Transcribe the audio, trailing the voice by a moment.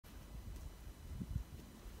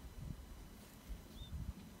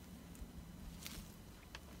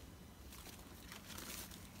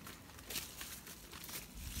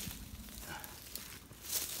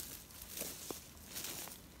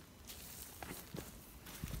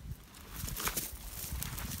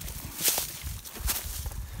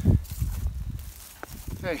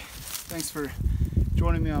Thanks for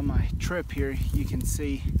joining me on my trip here. You can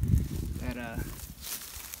see that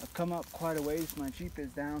I've come up quite a ways. My Jeep is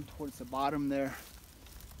down towards the bottom there.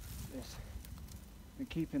 Been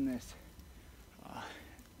keeping this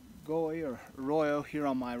gully or arroyo here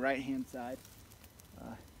on my right hand side.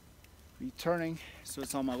 Returning, so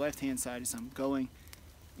it's on my left hand side as I'm going,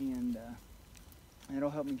 and it'll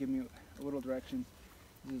help me give me a little direction.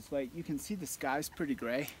 This lake, you can see the sky's pretty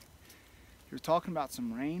gray. You're talking about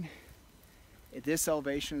some rain. At this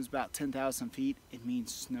elevation is about 10,000 feet. It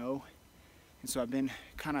means snow, and so I've been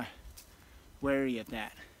kind of wary of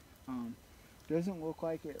that. Doesn't look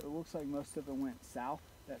like it. It looks like most of it went south.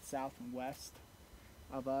 That's south and west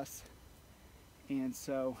of us, and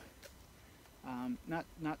so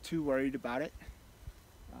not too worried about it.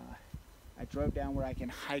 I drove down where I can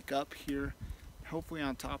hike up here. Hopefully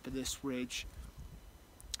on top of this ridge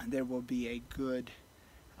there will be a good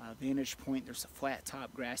vantage point. There's a flat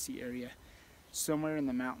top grassy area somewhere in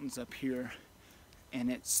the mountains up here, and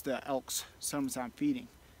it's the elk's summertime feeding.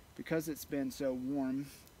 Because it's been so warm,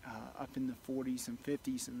 up in the 40s and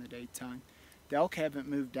 50s in the daytime, the elk haven't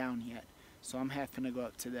moved down yet, so I'm having to go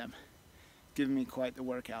up to them, giving me quite the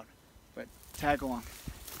workout. But tag along.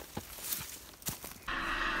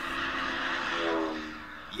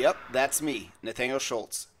 Yep, that's me, Nathaniel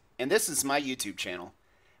Schultz, and this is my YouTube channel.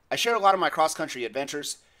 I share a lot of my cross-country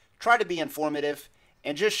adventures, try to be informative,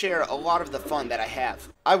 and just share a lot of the fun that I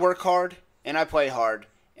have. I work hard, and I play hard,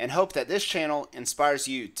 and hope that this channel inspires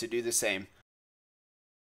you to do the same.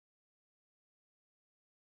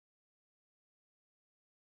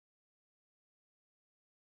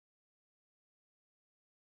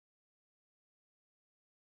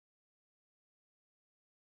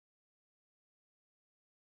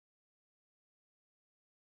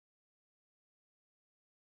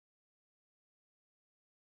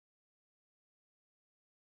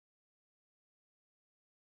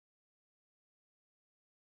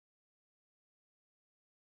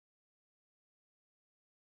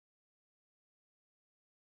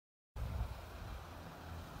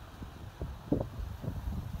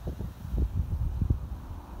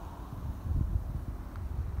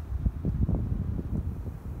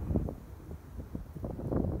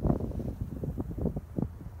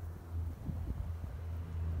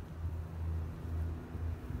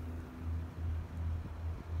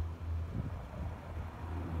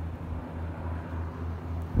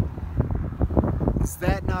 Is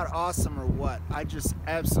that not awesome or what? I just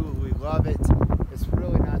absolutely love it. It's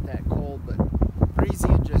really not that cold, but breezy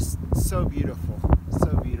and just so beautiful.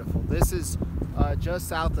 So beautiful. This is just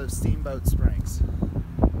south of Steamboat Springs.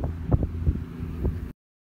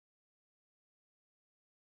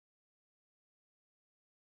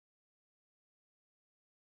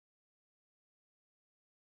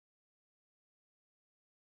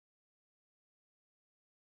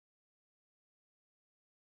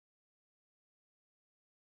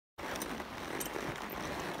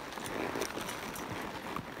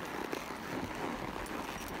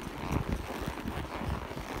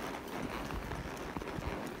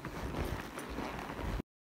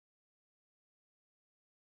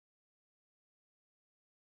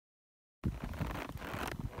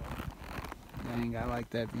 Dang, I like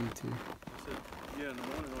that view too. Yeah, in the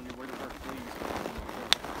morning on your way to work, please.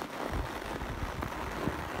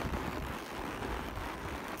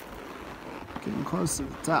 Getting close to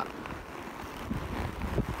the top.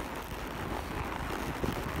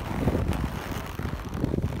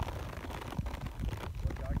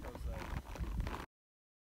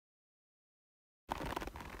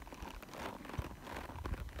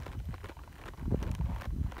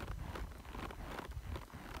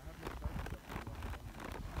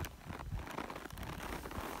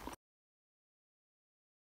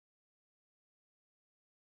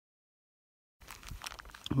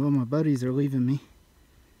 Well, my buddies are leaving me.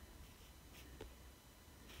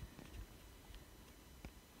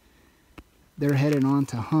 They're heading on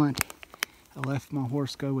to hunt. I left my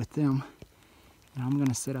horse go with them, and I'm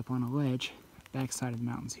gonna sit up on a ledge, backside of the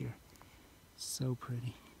mountains here. So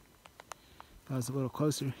pretty. If I was a little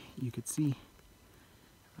closer, you could see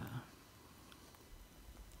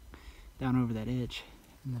down over that edge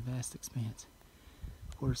in the vast expanse.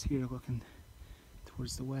 Horse here looking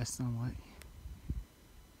towards the west on what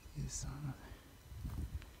is I'm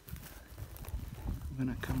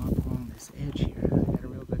gonna come up along this edge here. I got a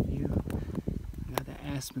real good view. I got the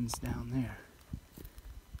aspens down there,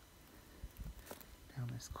 down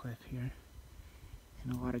this cliff here,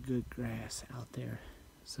 and a lot of good grass out there.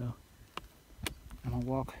 So I'm gonna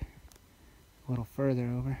walk a little further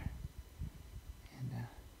over and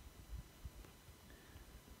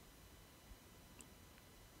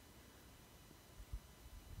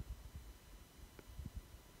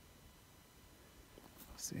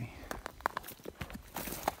see.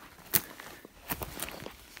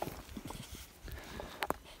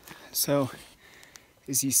 So,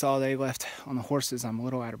 as you saw, they left on the horses. I'm a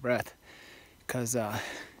little out of breath because the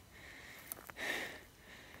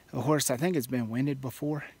horse, I think, has been winded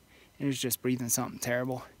before. It was just breathing something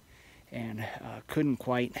terrible and couldn't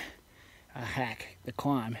quite hack the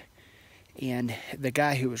climb. And the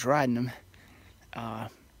guy who was riding him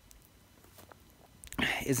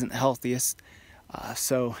isn't the healthiest,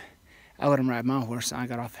 so I let him ride my horse, and I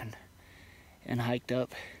got off and hiked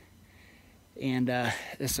up. And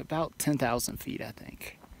it's about 10,000 feet, I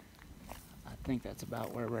think. I think that's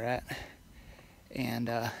about where we're at. And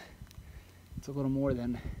it's a little more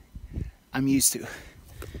than I'm used to.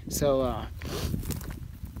 So I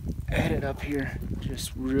headed up here,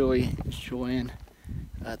 just really enjoying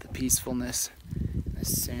the peacefulness, the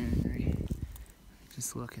scenery.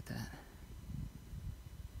 Just look at that.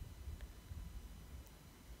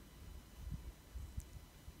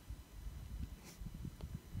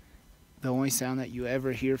 The only sound that you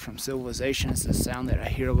ever hear from civilization is the sound that I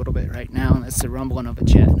hear a little bit right now, and that's the rumbling of a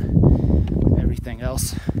jet. Everything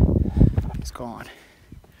else is gone.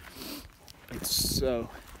 It's so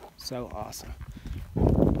awesome.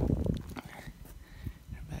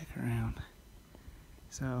 Back around.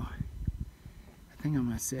 So, I think I'm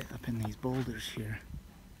going to sit up in these boulders here.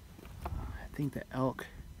 I think the elk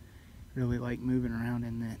really like moving around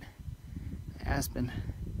in that aspen.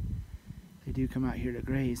 They do come out here to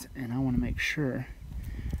graze, and I want to make sure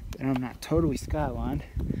that I'm not totally skylined,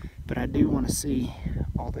 but I do want to see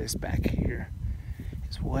all this back here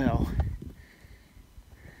as well.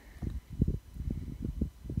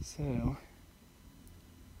 So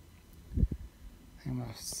I'm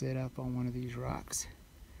going to sit up on one of these rocks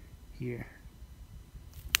here.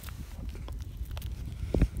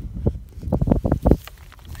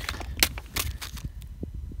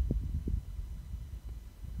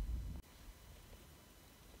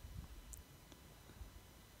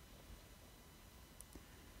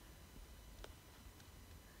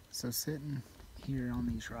 So sitting here on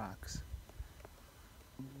these rocks,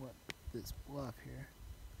 what this bluff here,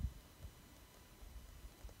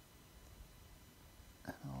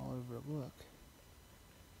 and all overlook, I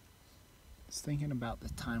was thinking about the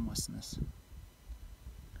timelessness.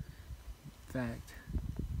 In fact,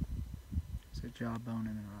 there's a jawbone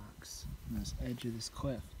in the rocks on this edge of this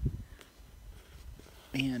cliff.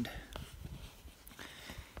 And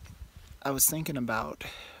I was thinking about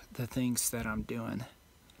the things that I'm doing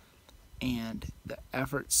and the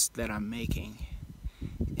efforts that I'm making,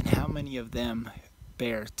 and how many of them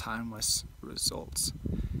bear timeless results.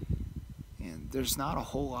 And there's not a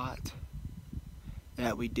whole lot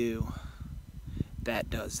that we do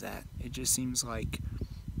that does that. It just seems like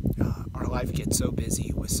our life gets so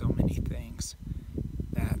busy with so many things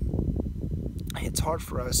that it's hard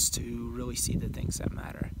for us to really see the things that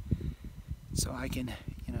matter. So I can,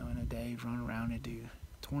 in a day run around and do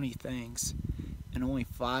 20 things, and only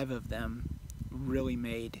 5 of them really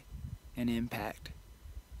made an impact.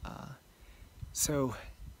 So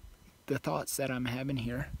the thoughts that I'm having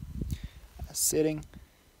here, sitting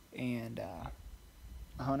and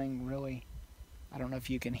hunting, really, I don't know if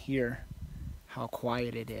you can hear how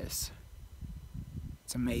quiet it is.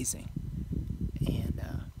 It's amazing. And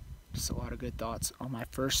just a lot of good thoughts. On my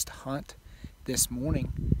first hunt this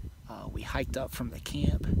morning, we hiked up from the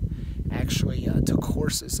camp, actually took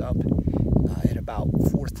horses up at about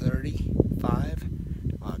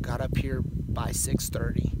 4:35, got up here by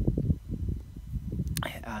 6:30,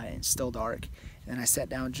 and it's still dark, and I sat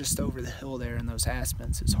down just over the hill there in those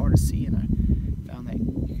aspens. It's hard to see, and I found that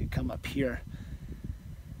you could come up here,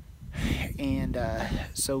 and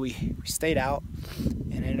so we stayed out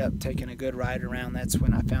and ended up taking a good ride around. That's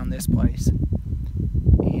when I found this place,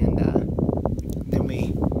 and then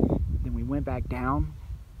we went back down,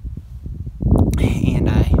 and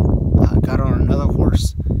I got on another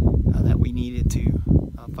horse that we needed to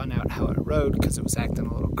find out how it rode, because it was acting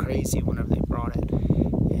a little crazy whenever they brought it,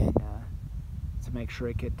 and to make sure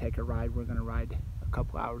it could take a ride, we're going to ride a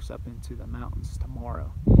couple hours up into the mountains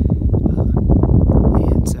tomorrow.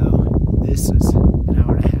 And so this is an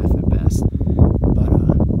hour and a half at best, but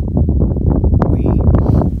we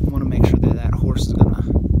want to make sure that that horse is going to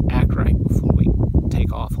act right before we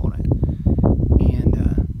take off on it. And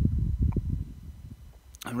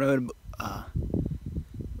I rode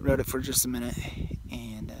it for just a minute,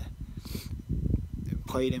 and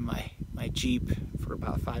played in my Jeep for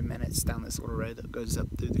about 5 minutes down this little road that goes up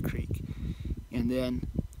through the creek, and then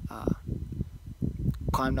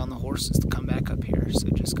climbed on the horses to come back up here. So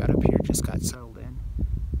just got up here, just got settled in.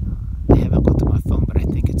 I haven't looked at my phone, but I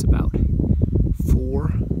think it's about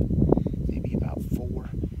 4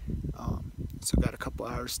 So I've got a couple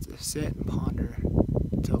hours to sit and ponder,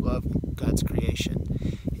 to love God's creation.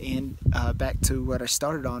 And back to what I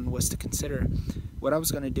started on was to consider what I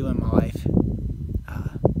was going to do in my life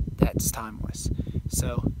that's timeless.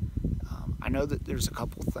 So I know that there's a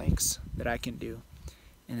couple things that I can do,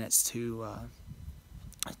 and that's to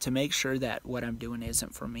make sure that what I'm doing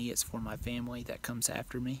isn't for me, it's for my family that comes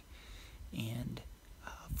after me, and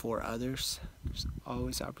for others. There's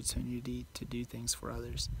always opportunity to do things for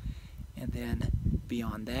others. And then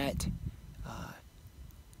beyond that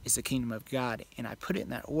is the kingdom of God. And I put it in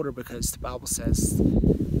that order because the Bible says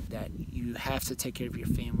that you have to take care of your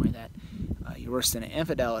family, that you're worse than an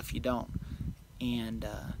infidel if you don't. And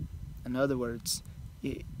in other words,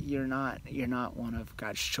 you're not one of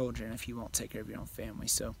God's children if you won't take care of your own family.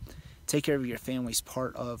 So take care of your family is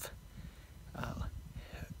part of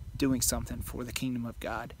doing something for the kingdom of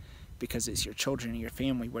God, because it's your children and your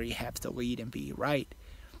family where you have to lead and be right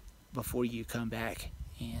before you come back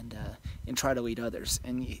and try to lead others.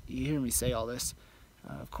 And you hear me say all this.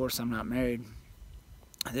 Of course, I'm not married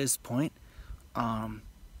at this point,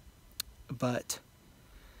 but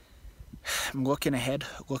I'm looking ahead,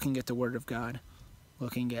 looking at the Word of God,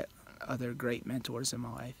 looking at other great mentors in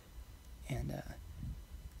my life, and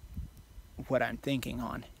what I'm thinking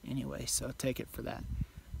on anyway, so take it for that.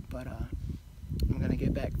 But I'm going to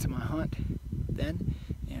get back to my hunt then,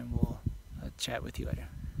 and we'll chat with you later.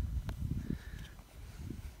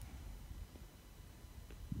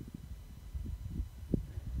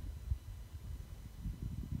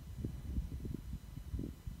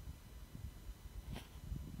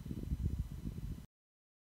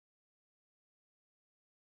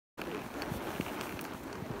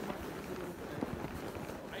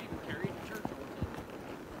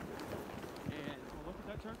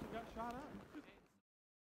 Church that got shot up.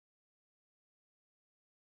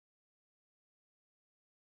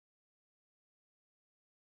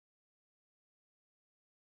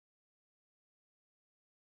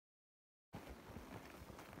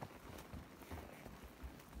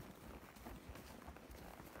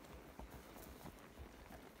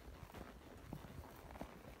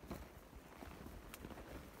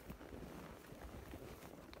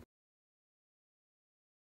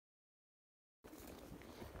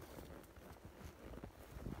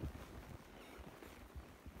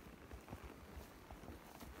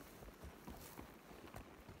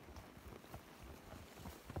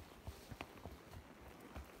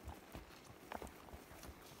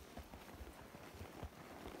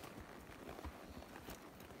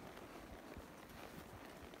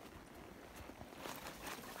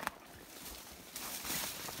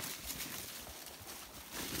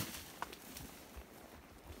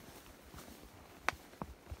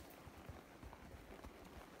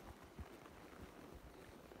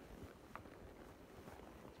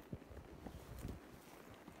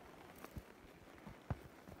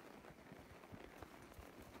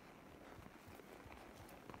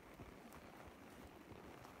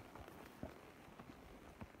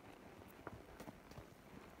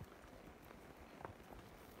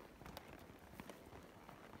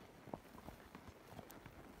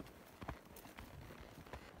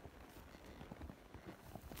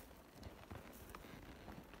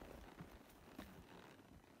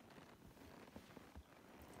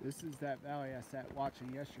 This is that valley I sat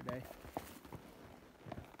watching yesterday.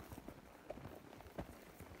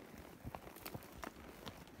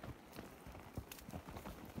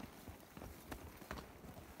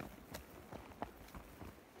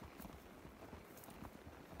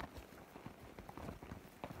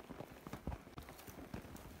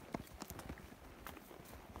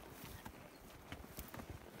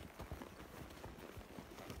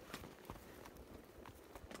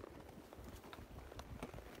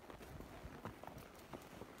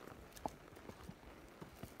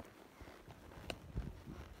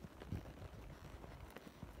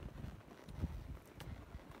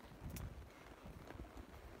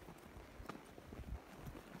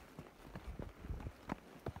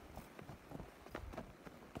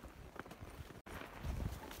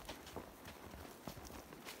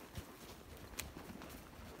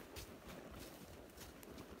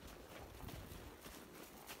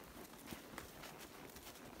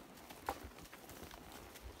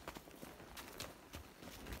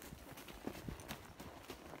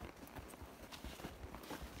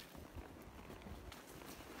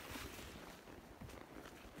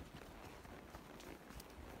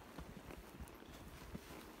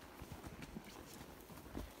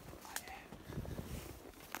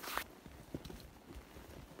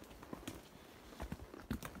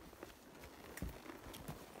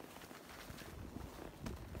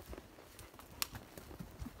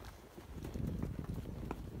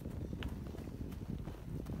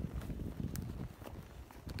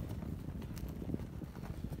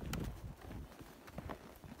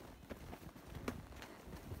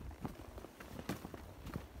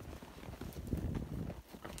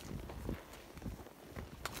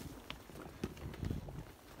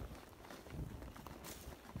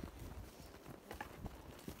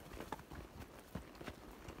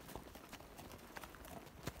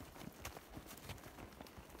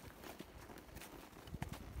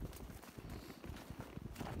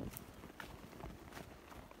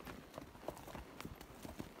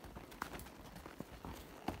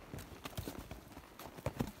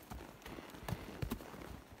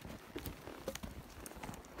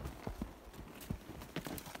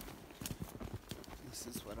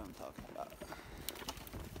 talking about.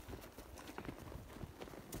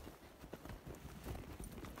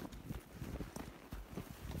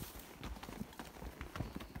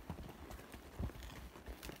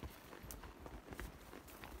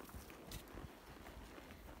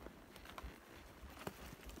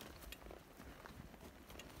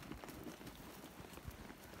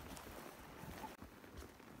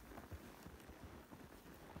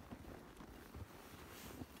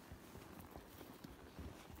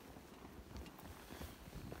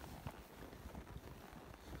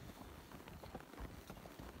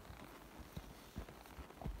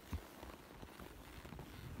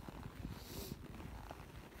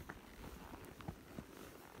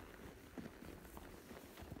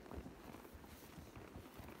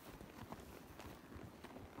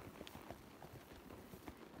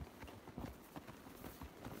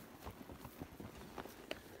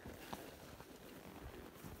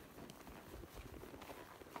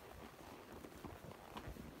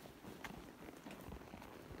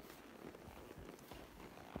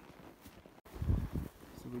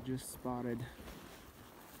 We just spotted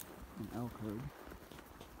an elk herd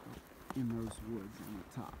in those woods on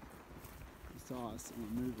the top. They saw us and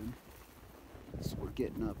we're moving. So we're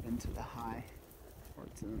getting up into the high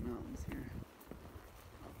parts of the mountains here.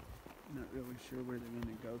 Not really sure where they're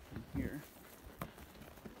going to go from here,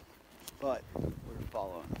 but we're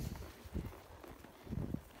following.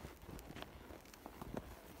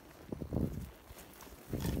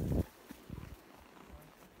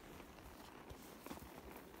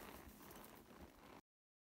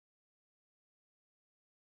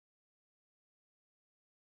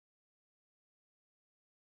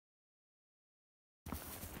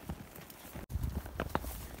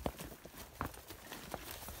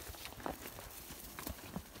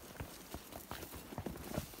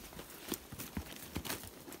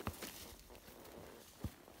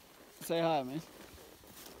 Say hi, man.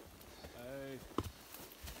 Hey.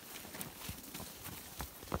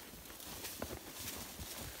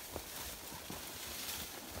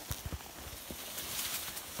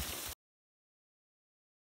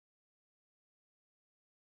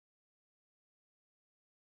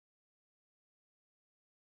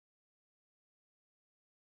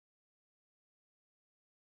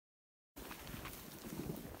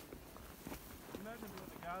 Imagine being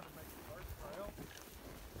the guy that makes the first trail.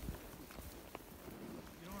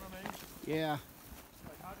 You know what I mean? Yeah.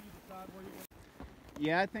 Like, how do you decide where you're going?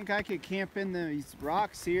 Yeah, I think I could camp in these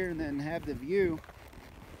rocks here and then have the view.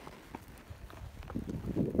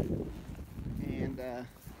 And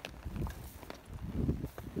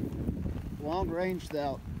long range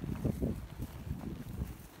though.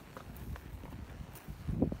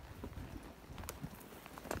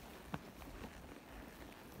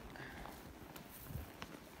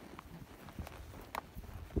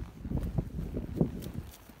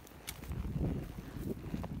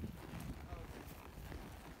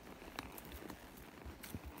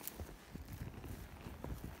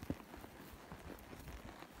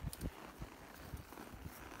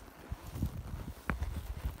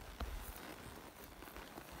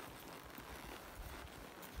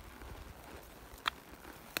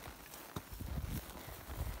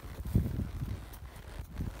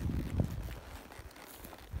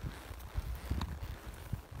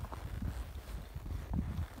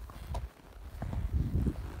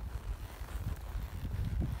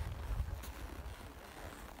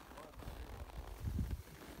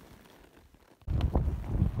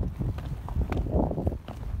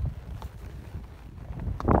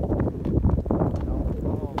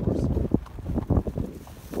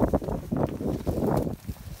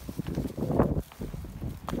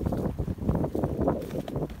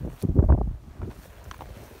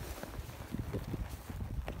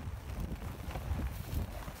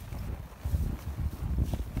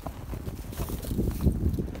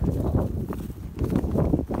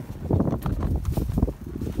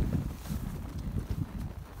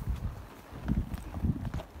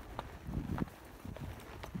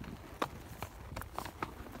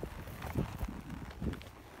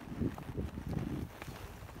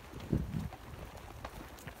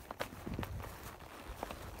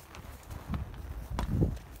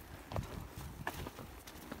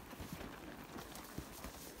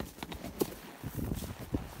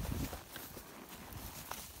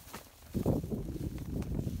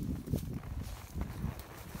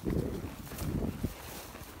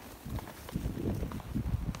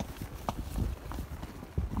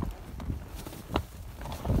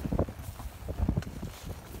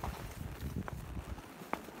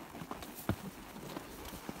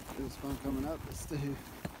 It was fun coming up this too.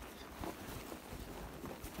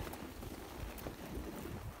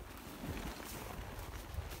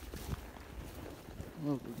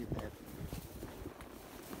 Oh, we get that.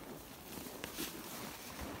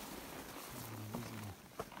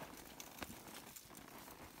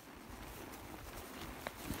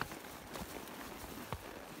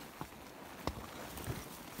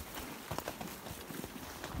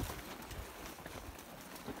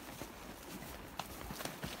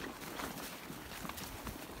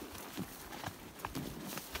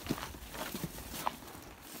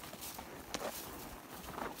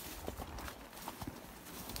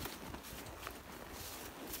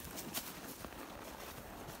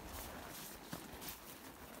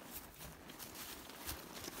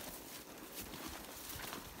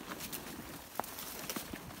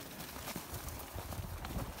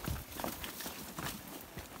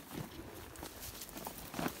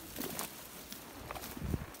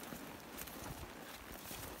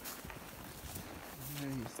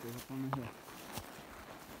 Stay up on the hill.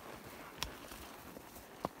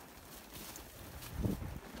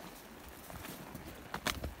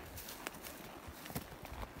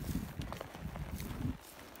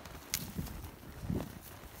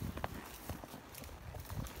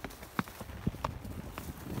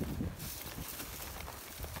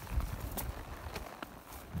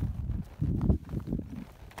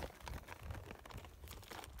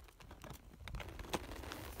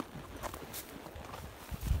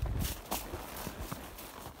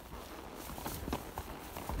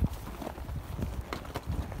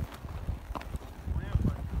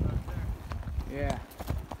 Yeah.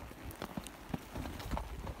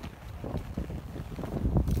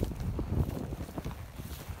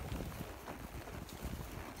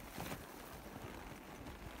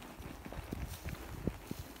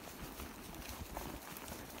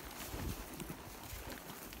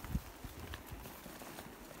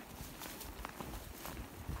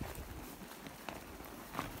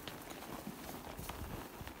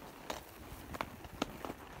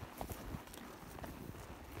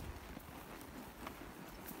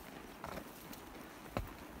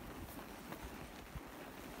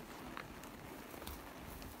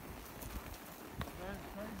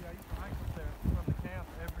 Crazy. I used to hike up there from the camp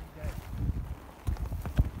every day.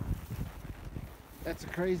 That's a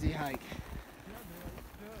crazy hike. Yeah, dude, I used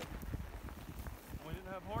to do it. When we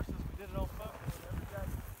didn't have horses, we did it on foot every day.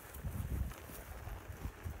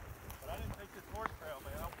 But I didn't take this horse trail,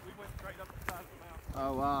 man. We went straight up the side of the mountain.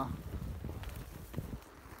 Oh wow.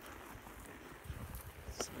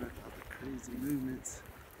 Sorry about the crazy movements.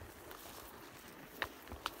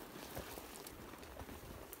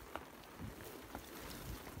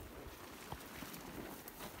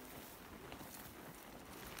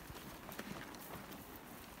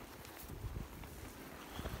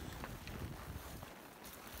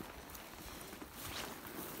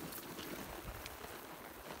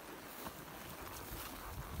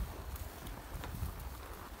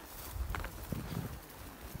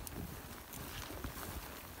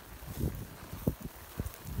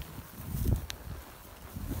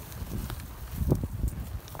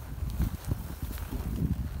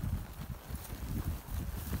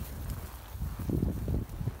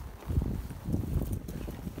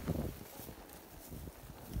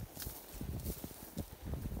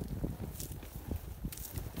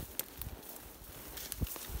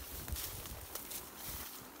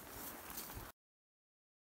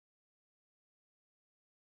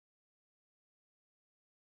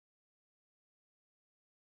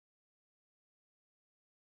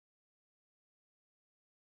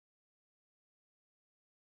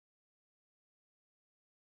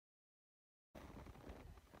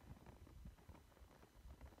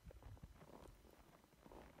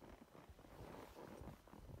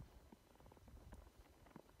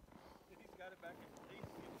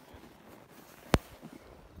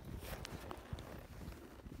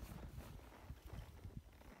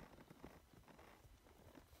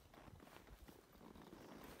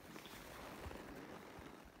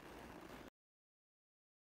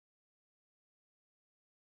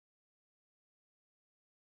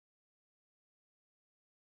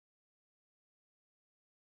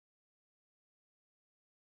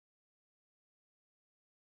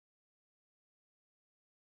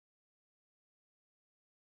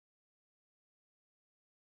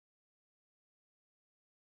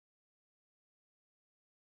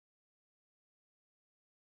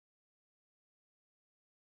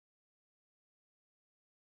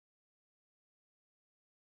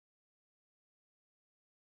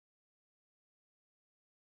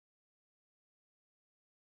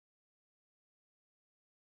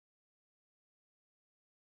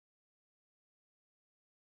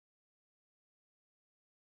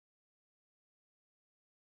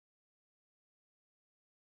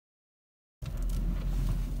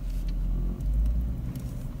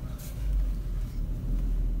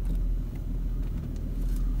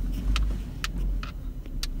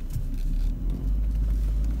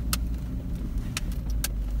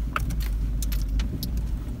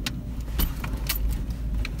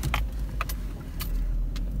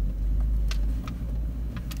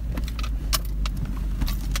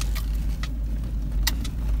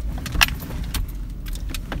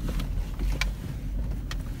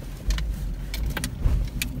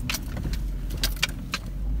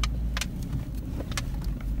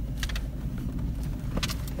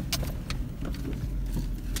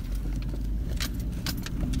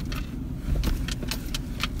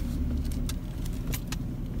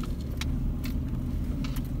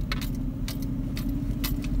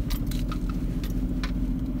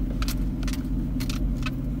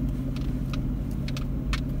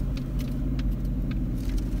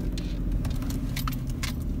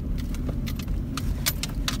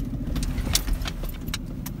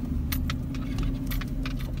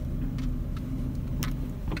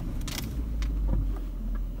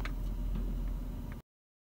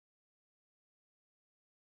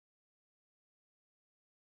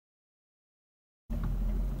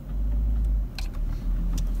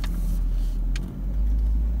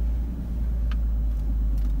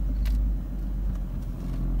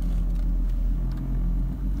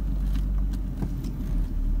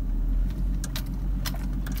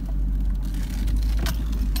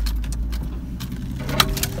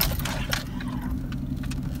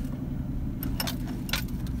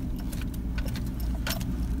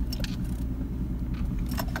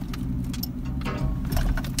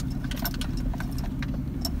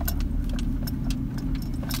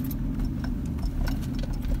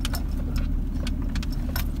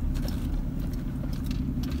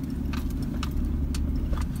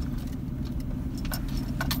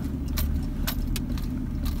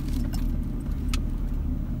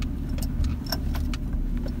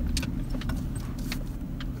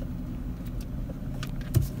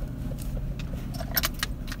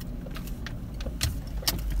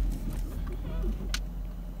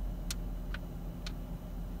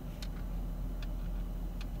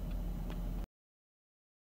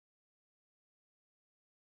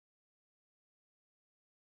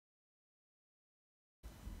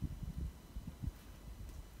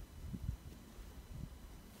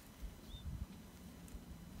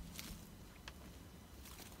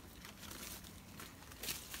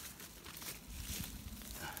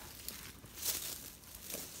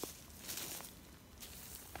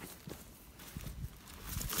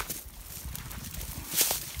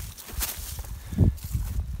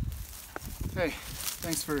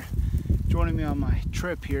 Thanks for joining me on my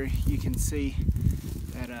trip here. You can see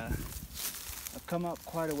that I've come up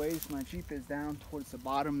quite a ways. My Jeep is down towards the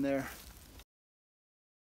bottom there.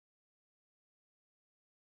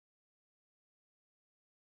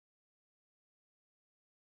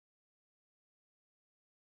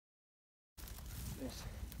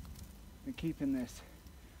 Been keeping this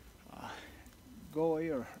goy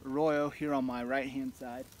or arroyo here on my right hand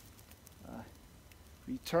side,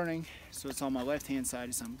 returning, so it's on my left hand side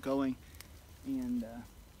as I'm going, and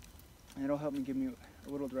it'll help me give me a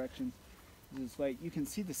little direction. It's like you can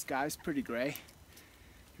see the sky's pretty gray.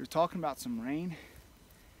 You're talking about some rain.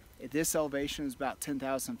 At this elevation is about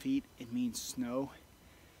 10,000 feet. It means snow,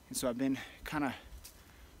 and so I've been kind of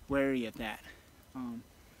wary of that.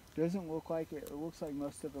 Doesn't look like it. It looks like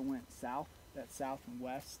most of it went south. That's south and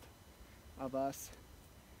west of us,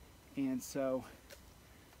 and so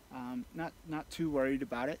not too worried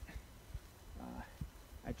about it.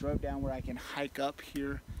 I drove down where I can hike up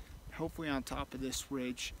here. Hopefully on top of this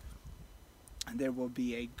ridge there will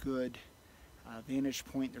be a good vantage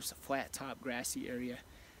point. There's a flat top grassy area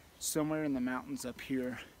somewhere in the mountains up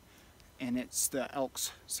here, and it's the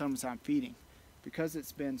elk's summertime feeding. Because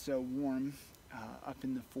it's been so warm, up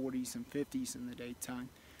in the 40s and 50s in the daytime,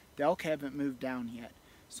 the elk haven't moved down yet,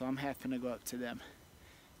 so I'm having to go up to them,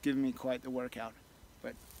 giving me quite the workout,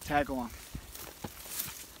 but tag along.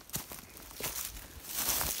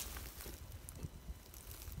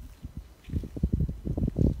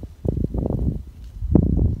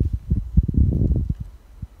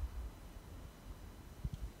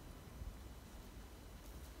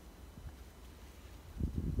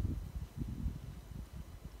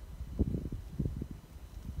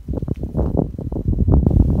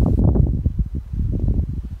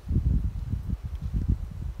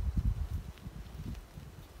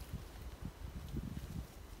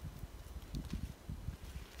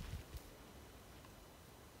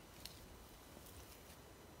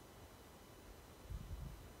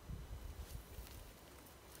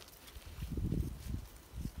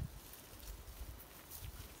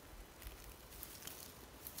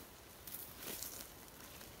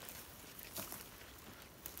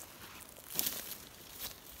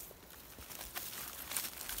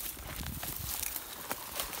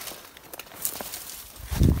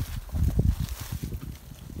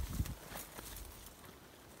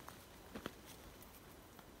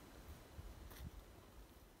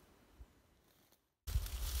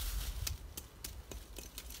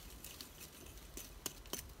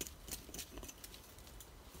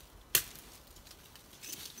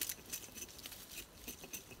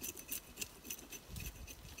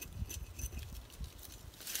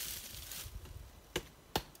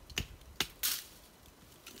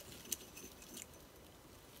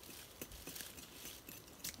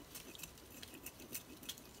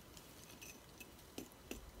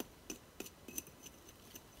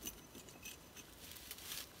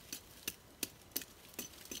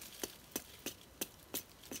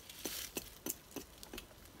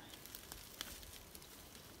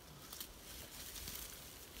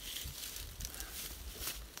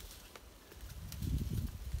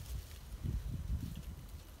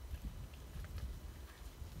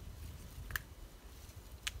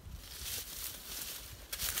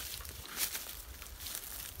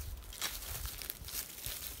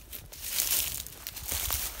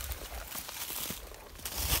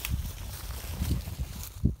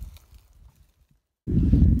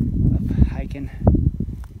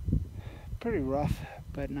 Pretty rough,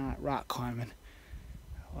 but not rock climbing.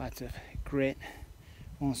 Lots of grit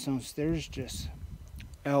on stones. There's just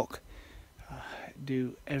elk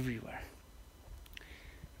do everywhere.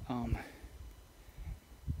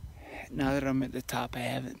 Now that I'm at the top, I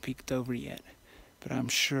haven't peeked over yet, but I'm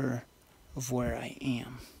sure of where I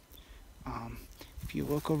am. If you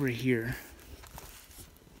look over here,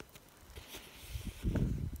 you'll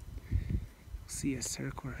see a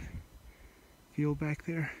circular field back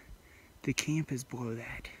there. The camp is below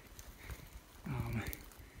that.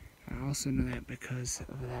 I also know that because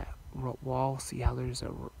of that wall. See how there's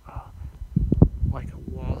like a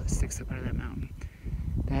wall that sticks up out of that mountain?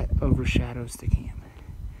 That overshadows the camp.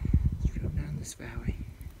 Let's drove down this valley,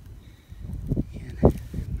 and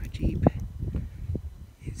my Jeep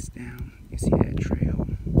is down. You see that trail?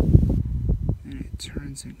 Then it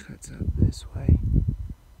turns and cuts up this way,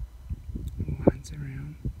 winds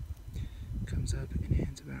around, comes up and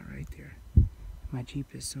ends about right there. My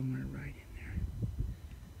Jeep is somewhere right in there.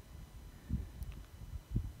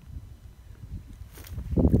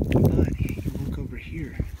 But you look over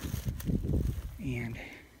here, and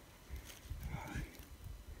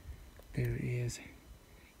there is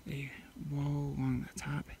a wall along the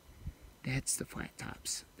top, that's the flat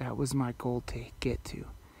tops. That was my goal to get to.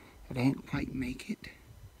 I didn't quite make it.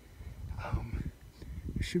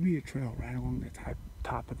 There should be a trail right along the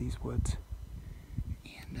top of these woods.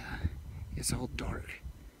 And it's all dark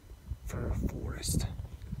for a forest.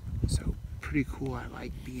 So pretty cool. I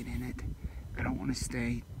like being in it. I don't want to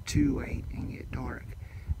stay too late and get dark.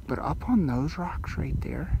 But up on those rocks right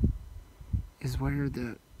there is where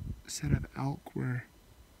the set of elk were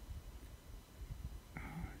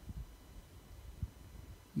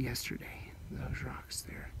yesterday. Those rocks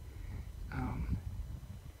there.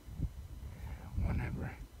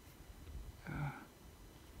 Whenever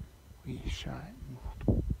we shot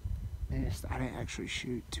and missed. I didn't actually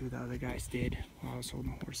shoot. Two of the other guys did while I was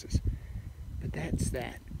holding the horses. But that's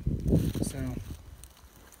that.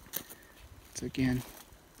 So again,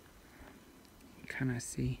 kind of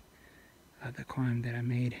see the climb that I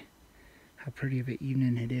made. How pretty of an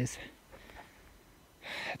evening it is.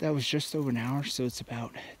 That was just over an hour, so it's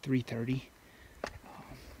about 3:30.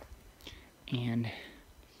 And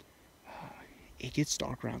it gets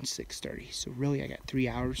dark around 6:30. So really I got 3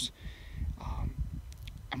 hours.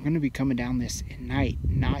 I'm going to be coming down this at night,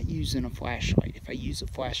 not using a flashlight. If I use a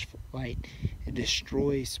flashlight, it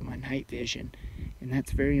destroys my night vision. And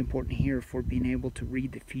that's very important here for being able to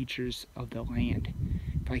read the features of the land.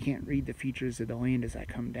 If I can't read the features of the land as I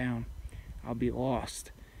come down, I'll be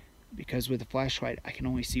lost. Because with a flashlight, I can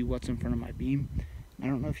only see what's in front of my beam. I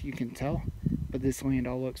don't know if you can tell, but this land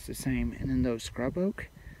all looks the same. And then those scrub oak,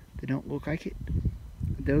 they don't look like it.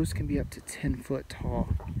 Those can be up to 10 foot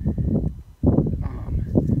tall.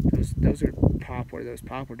 Those are poplar. Those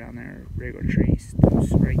poplar down there are regular trees.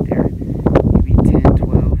 Those right there, maybe 10,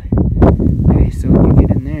 12. Okay, so you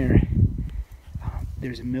get in there,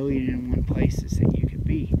 there's 1,000,001 places that you could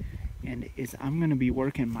be. And as I'm going to be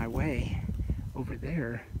working my way over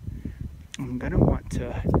there, I'm going to want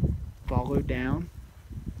to follow down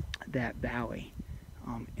that valley.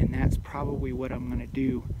 And that's probably what I'm going to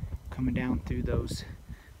do, coming down through those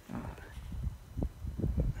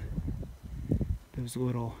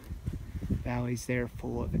little valleys there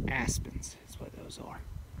full of aspens is what those are.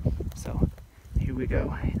 So here we go.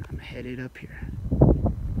 I'm headed up here.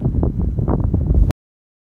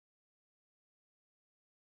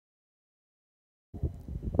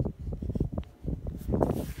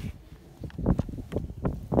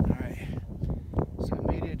 Alright, so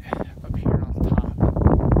I made it up here on top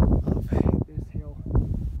of this hill,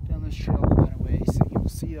 down this trail quite a ways. You'll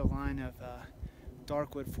see a line of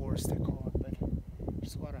darkwood forest, they call it, but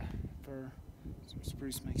there's a lot of fir, some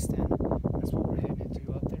spruce mixed in. That's what we're heading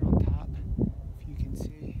into up there on top. If you can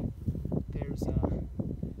see, there's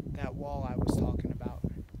that wall I was talking about.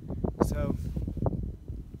 So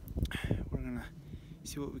we're gonna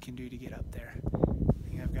see what we can do to get up there. I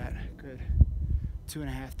think I've got a good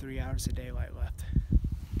 2.5, 3 hours of daylight left.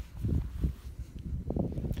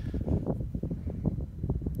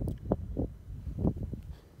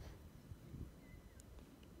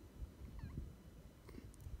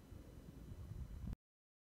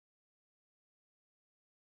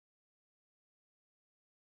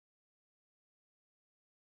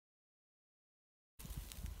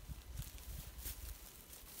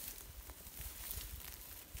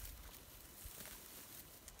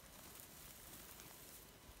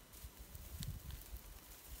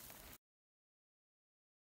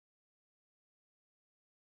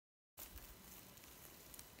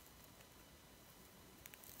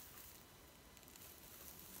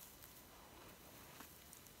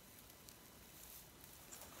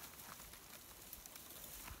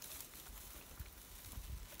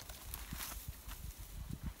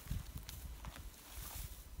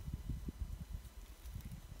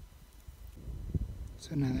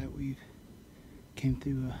 So now that we've came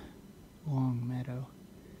through a long meadow,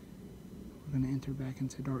 we're going to enter back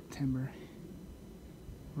into dark timber.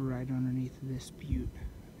 We're right underneath this butte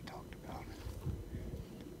we talked about.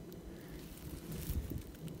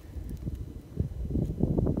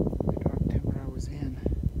 The dark timber I was in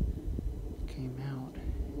came out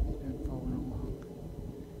and been falling along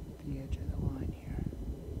the edge of the line here.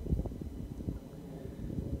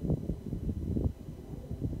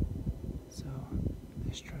 So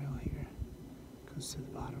this trail here goes to the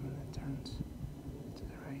bottom and then turns to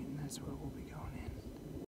the right, and that's where we'll be going in.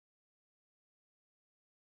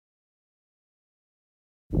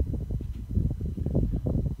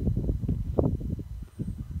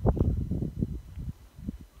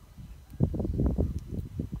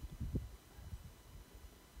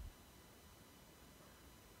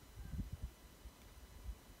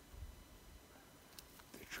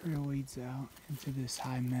 The trail leads out into this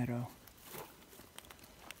high meadow.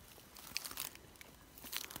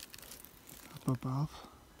 Up above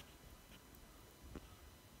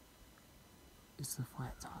is the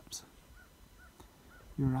flat tops.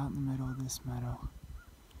 We were out in the middle of this meadow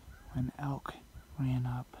when elk ran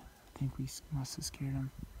up. I think we must have scared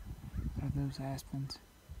them out of those aspens.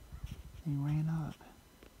 They ran up.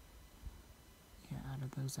 Yeah, out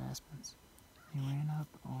of those aspens. They ran up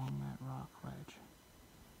along that rock ledge.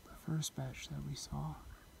 The first batch that we saw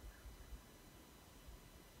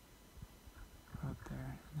were up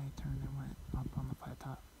there, and they turned and went up on the flat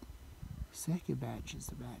top. The second batch is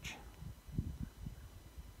the batch.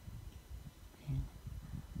 And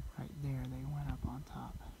right there, they went up on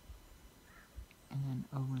top. And then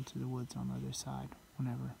over into the woods on the other side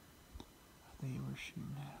whenever they were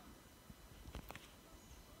shooting at them.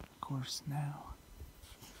 Of course, now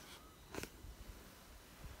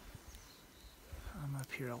I'm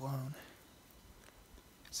up here alone.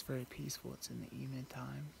 It's very peaceful. It's in the evening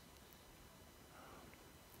time.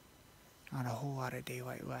 Not a whole lot of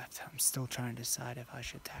daylight left. I'm still trying to decide if I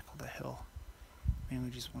should tackle the hill. Mainly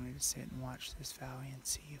just wanted to sit and watch this valley and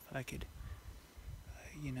see if I could,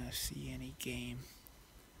 see any game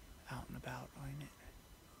out and about on it.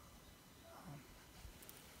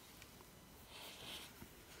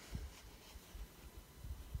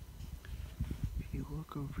 If you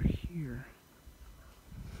look over here,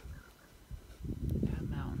 that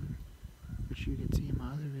mountain, which you could see in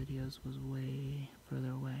my other videos, was way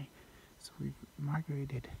further away. So we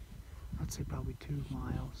migrated, I'd say probably 2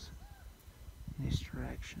 miles in this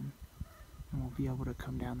direction. And we'll be able to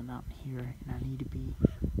come down the mountain here, and I need to be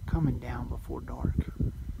coming down before dark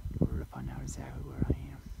in order to find out exactly where I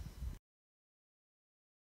am.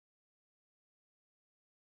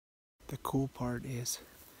 The cool part is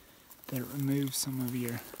that it removes some of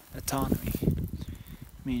your autonomy,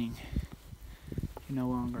 meaning you're no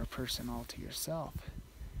longer a person all to yourself.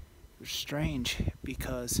 It was strange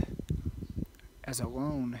because as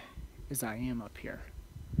alone as I am up here,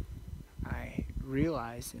 I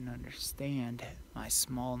realize and understand my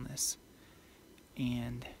smallness,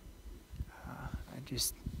 and I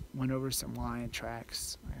just went over some lion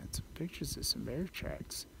tracks. I had some pictures of some bear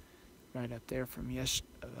tracks right up there from the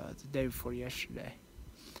day before yesterday.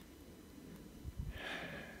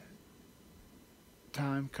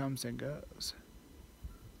 Time comes and goes,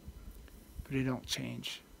 but it don't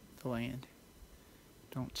change the land,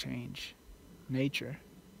 don't change nature.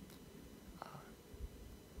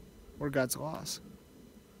 Or God's laws.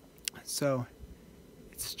 So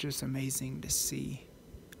it's just amazing to see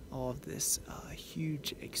all of this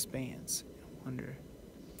huge expanse and wonder,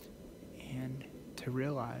 and to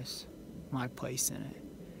realize my place in it,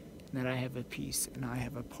 and that I have a piece and I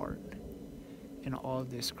have a part in all of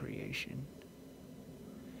this creation.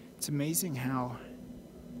 It's amazing how,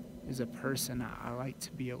 as a person, I like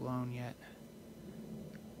to be alone, yet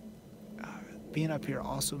being up here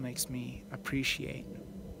also makes me appreciate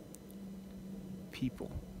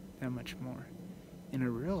people that much more, and I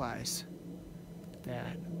realize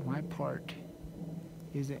that my part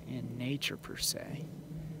isn't in nature per se,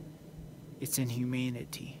 it's in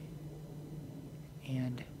humanity,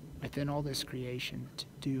 and within all this creation, to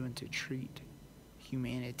do and to treat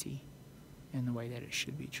humanity in the way that it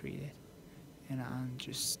should be treated. And I'm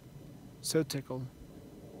just so tickled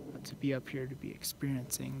to be up here, to be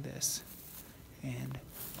experiencing this and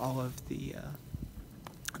all of the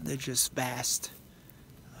just vast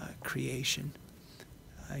creation,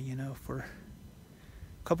 for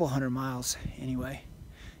a couple hundred miles anyway,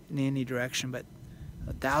 in any direction, but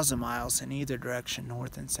 1,000 miles in either direction,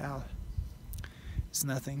 north and south. It's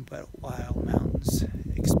nothing but wild mountains,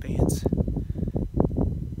 expanse,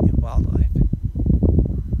 and wildlife.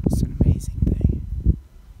 It's an amazing thing.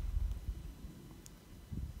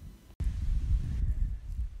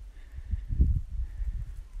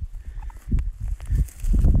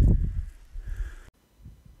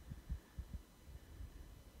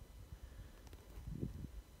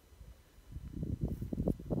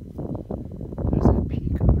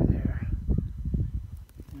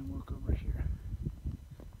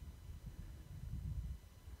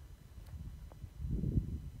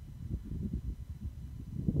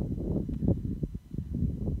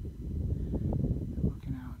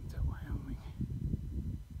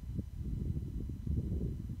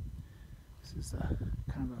 This is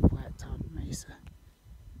kind of a flat top mesa.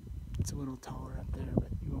 It's a little taller up there, but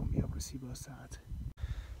you won't be able to see both sides.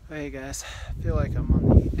 Hey guys, I feel like I'm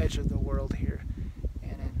on the edge of the world here,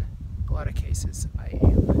 and in a lot of cases I am.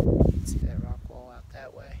 You can see that rock wall out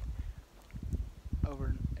that way, over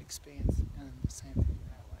an expanse, and the same thing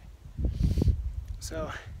that way.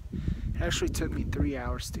 So it actually took me 3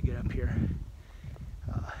 hours to get up here.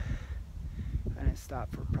 I it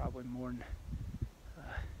stop for probably more than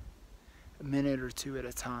a minute or two at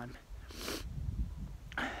a time.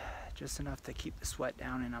 Just enough to keep the sweat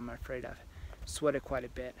down, and I'm afraid I've sweated quite a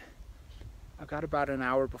bit. I've got about an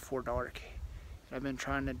hour before dark, and I've been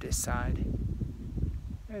trying to decide.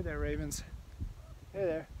 Hey there, ravens. Hey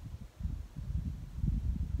there.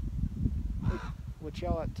 What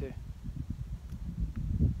y'all up to?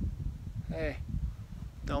 Hey,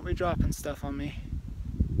 don't be dropping stuff on me.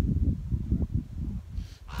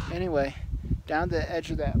 Anyway, down the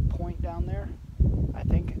edge of that point down there, I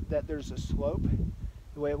think that there's a slope.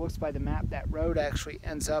 The way it looks by the map, that road actually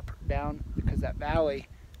ends up down because that valley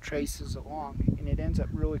traces along, and it ends up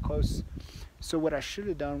really close. So what I should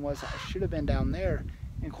have done was I should have been down there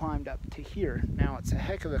and climbed up to here. Now it's a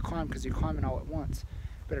heck of a climb because you're climbing all at once,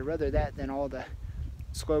 but I'd rather that than all the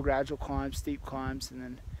slow gradual climbs, steep climbs, and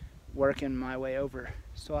then working my way over.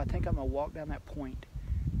 So I think I'm gonna walk down that point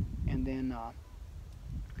and then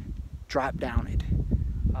drop down it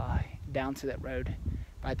down to that road.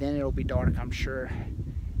 By then it'll be dark, I'm sure,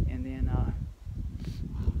 and then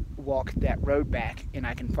walk that road back, and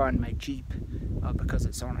I can find my Jeep because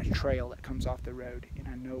it's on a trail that comes off the road, and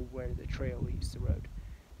I know where the trail leaves the road.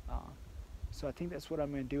 So I think that's what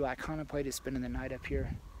I'm going to do. I contemplated spending the night up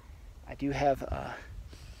here. I do have a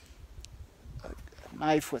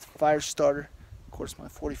knife with fire starter, of course my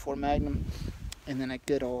 .44 Magnum, and then a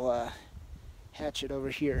good old hatchet over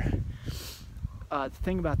here. The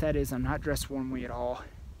thing about that is I'm not dressed warmly at all.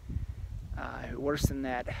 Worse than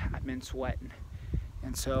that, I've been sweating,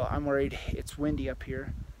 and so I'm worried. It's windy up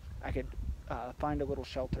here. I could find a little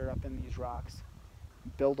shelter up in these rocks,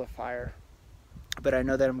 build a fire, but I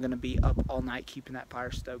know that I'm going to be up all night keeping that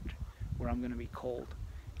fire stoked, where I'm going to be cold.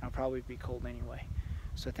 I'll probably be cold anyway.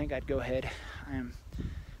 So I think I'd go ahead. I am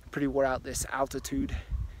pretty wore out. This altitude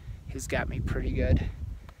has got me pretty good,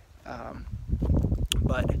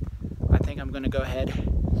 but I think I'm going to go ahead.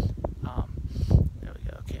 There we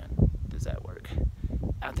go. Okay, does that work?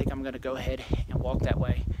 I think I'm going to go ahead and walk that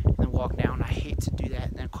way and then walk down. I hate to do that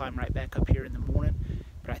and then climb right back up here in the morning,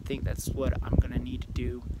 but I think that's what I'm going to need to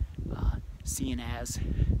do, seeing as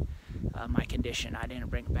my condition. I didn't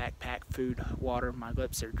bring backpack, food, water. My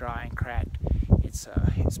lips are dry and cracked.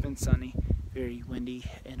 It's been sunny, very windy,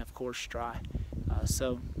 and of course dry.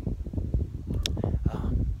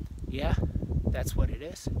 Yeah, that's what it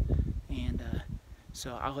is. And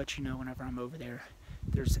so I'll let you know whenever I'm over there.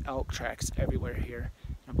 There's elk tracks everywhere here.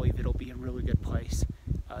 I believe it'll be a really good place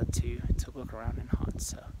to look around and hunt.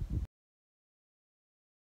 So.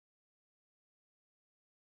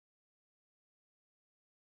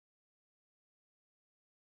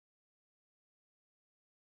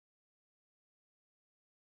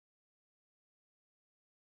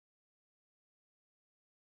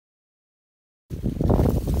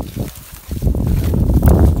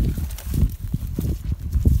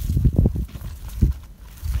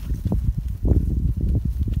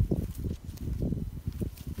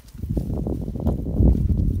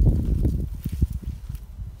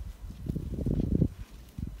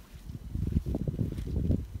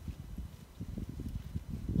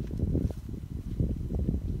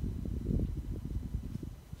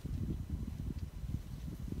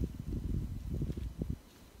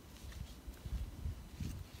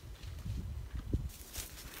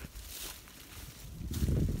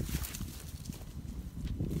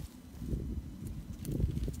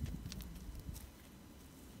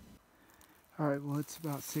 Alright, well it's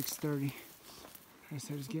about 6:30. Like I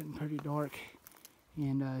said, it's getting pretty dark,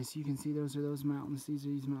 and as you can see, those are those mountains. These are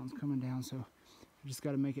these mountains coming down, so I just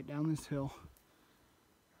got to make it down this hill,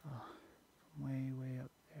 way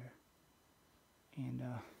up there, and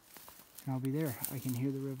I'll be there. I can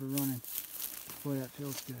hear the river running. Boy, that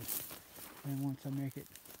feels good. And once I make it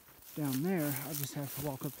down there, I just have to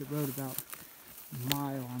walk up the road about a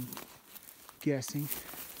mile, I'm guessing,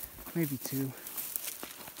 maybe 2.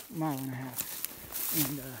 Mile and a half,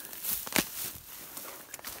 and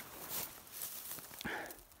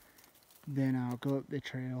then I'll go up the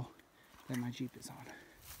trail that my Jeep is on.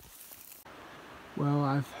 Well,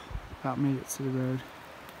 I've about made it to the road.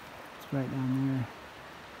 It's right down there.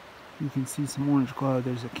 You can see some orange glow.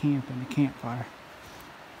 There's a camp and a campfire,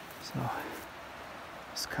 so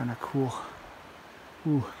it's kind of cool.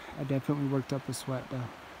 Ooh, I definitely worked up a sweat though.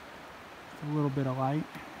 It's a little bit of light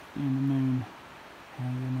and the moon.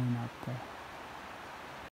 And the moon up there.